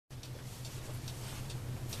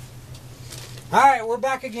Alright, we're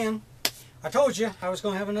back again. I told you I was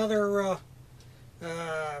going to have another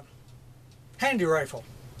handy rifle.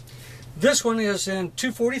 This one is in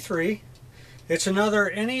 243. It's another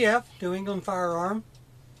NEF, New England Firearm.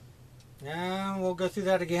 And we'll go through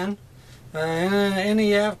that again.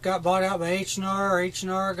 NEF got bought out by H&R.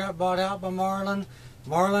 H&R got bought out by Marlin.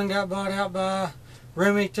 Marlin got bought out by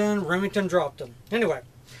Remington. Remington dropped them. Anyway,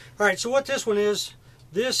 alright, so what this one is,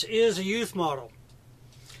 this is a youth model,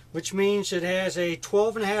 which means it has a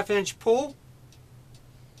 12.5-inch pull,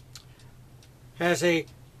 has a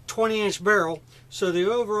 20-inch barrel, so the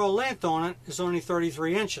overall length on it is only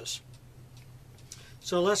 33 inches.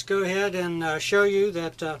 So let's go ahead and show you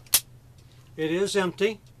that it is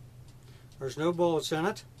empty. There's no bullets in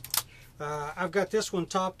it. I've got this one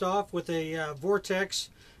topped off with a Vortex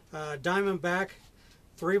Diamondback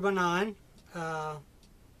 3x9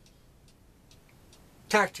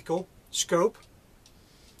 tactical scope.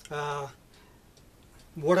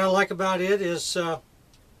 What I like about it is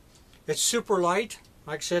it's super light.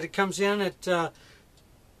 Like I said, it comes in at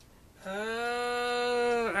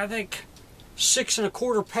I think 6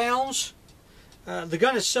 1/4 pounds. The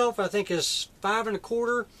gun itself I think is 5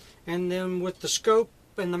 1/4, and then with the scope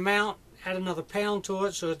and the mount add another pound to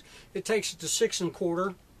it, so it takes it to 6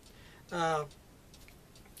 1/4.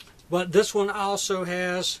 But this one also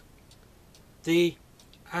has the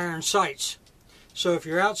iron sights. So if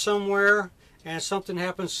you're out somewhere and something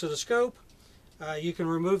happens to the scope, you can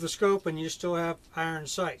remove the scope and you still have iron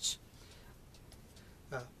sights.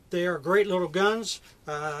 They are great little guns.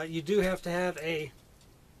 You do have to have a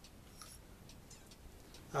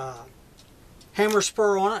hammer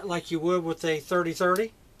spur on it like you would with a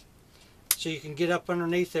 30-30, so you can get up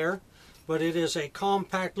underneath there. But it is a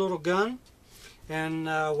compact little gun, and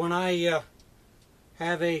when I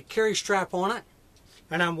have a carry strap on it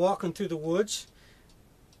and I'm walking through the woods,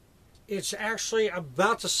 it's actually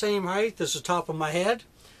about the same height as the top of my head,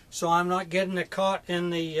 so I'm not getting it caught in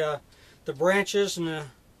the branches and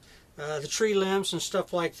the tree limbs and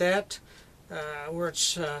stuff like that, where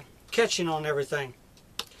it's catching on everything.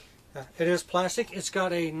 It is plastic. It's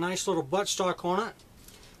got a nice little buttstock on it,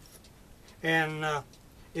 and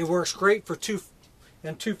it works great for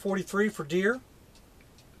 243 for deer.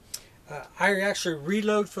 I actually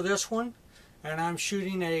reload for this one, and I'm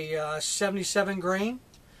shooting a 77 grain,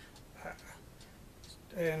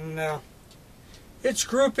 and it's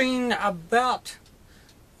grouping about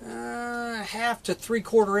 1/2 to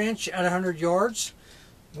 3/4 inch at 100 yards.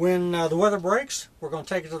 When the weather breaks, we're going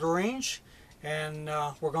to take it to the range, and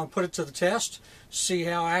we're going to put it to the test, see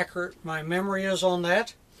how accurate my memory is on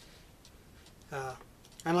that.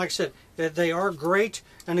 And like I said, they are great,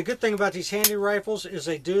 and the good thing about these handy rifles is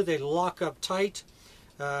they lock up tight.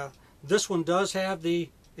 This one does have the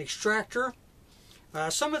extractor.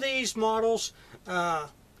 Some of these models,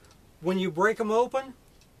 when you break them open,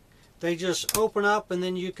 they just open up, and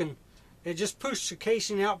then it just pushes the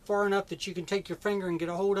casing out far enough that you can take your finger and get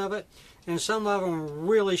a hold of it, and some of them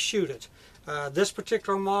really shoot it. This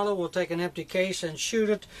particular model will take an empty case and shoot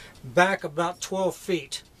it back about 12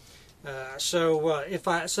 feet.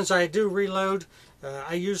 Since I do reload,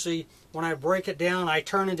 I usually, when I break it down, I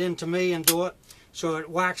turn it into me and do it so it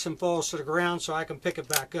whacks and falls to the ground so I can pick it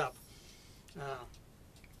back up.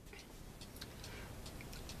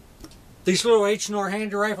 These little H&R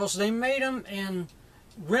handy rifles, they made them in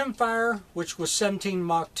rimfire, which was 17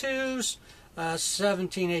 Mach 2s,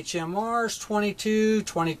 17 HMRs,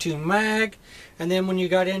 22 mag, and then when you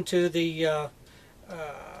got into the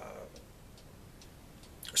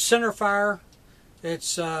centerfire,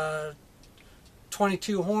 it's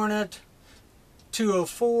 22 Hornet,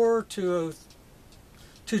 204,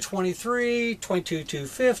 223, 22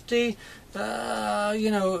 250,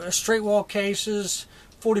 you know, straight wall cases,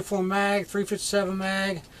 44 mag, 357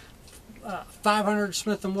 mag, 500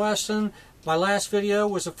 Smith & Wesson. My last video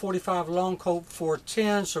was a 45 Long Colt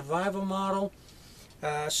 410 survival model.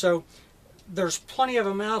 So there's plenty of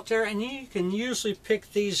them out there, and you can usually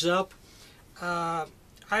pick these up. I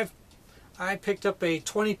picked up a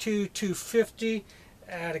 22 250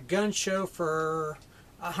 at a gun show for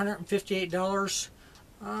 $158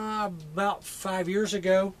 about 5 years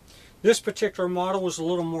ago. This particular model was a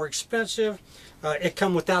little more expensive. It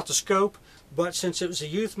come without the scope, but since it was a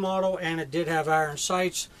youth model and it did have iron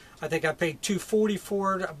sights, I think I paid $240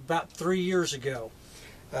 for it about 3 years ago.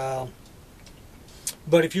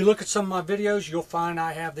 But if you look at some of my videos, you'll find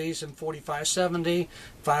I have these in 45-70,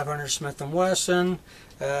 500 Smith & Wesson.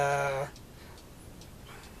 I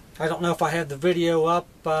don't know if I had the video up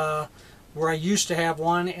where I used to have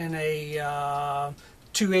one in a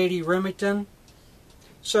 280 Remington.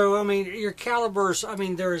 So, I mean, your calibers, I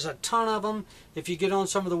mean, there's a ton of them if you get on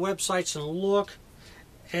some of the websites and look.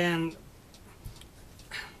 And,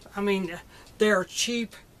 I mean, they're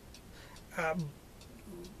cheap,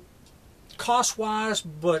 cost-wise,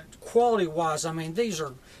 but quality-wise, I mean, these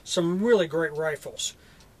are some really great rifles.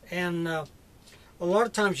 And a lot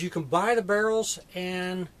of times you can buy the barrels,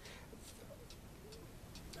 and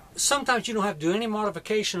sometimes you don't have to do any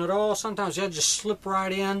modification at all. Sometimes they'll just slip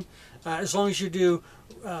right in, as long as you do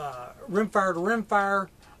rimfire to rimfire,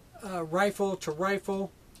 rifle to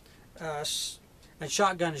rifle, and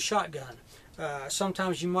shotgun to shotgun.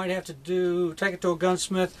 Sometimes you might have to take it to a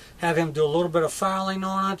gunsmith, have him do a little bit of filing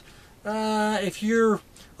on it. If you're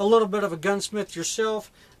a little bit of a gunsmith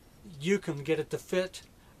yourself, you can get it to fit.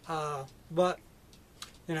 But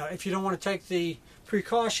you know, if you don't want to take the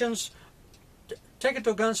precautions, take it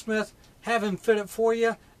to a gunsmith, have him fit it for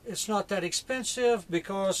you. It's not that expensive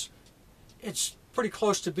because it's pretty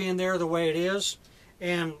close to being there the way it is.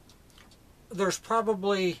 And there's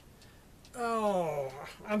probably,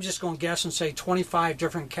 I'm just going to guess and say 25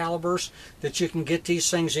 different calibers that you can get these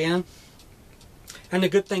things in. And the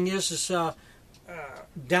good thing is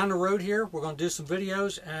down the road here, we're going to do some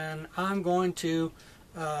videos, and I'm going to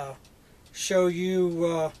show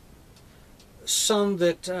you some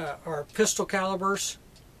that are pistol calibers,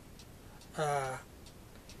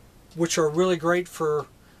 which are really great for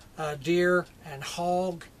deer and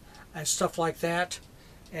hog and stuff like that.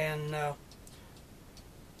 And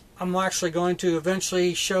I'm actually going to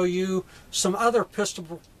eventually show you some other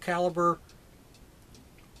pistol caliber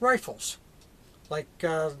rifles, like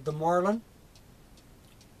the Marlin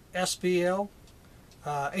SBL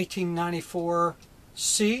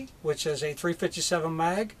 1894C, which is a 357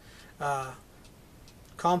 mag,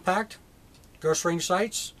 compact, ghost ring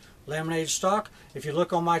sights, laminated stock. If you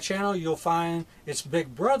look on my channel, you'll find its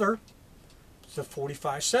big brother, the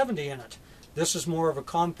 4570, in it. This is more of a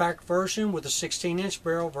compact version with a 16-inch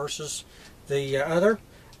barrel versus the other.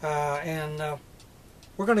 We're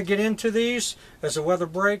going to get into these as the weather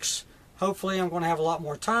breaks. Hopefully I'm going to have a lot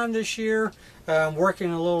more time this year. I'm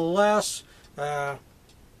working a little less. But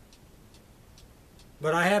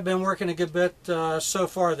I have been working a good bit so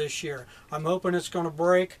far this year. I'm hoping it's going to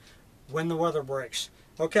break when the weather breaks.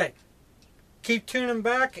 Okay, keep tuning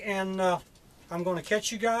back, and I'm going to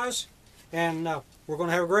catch you guys, and we're going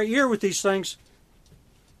to have a great year with these things.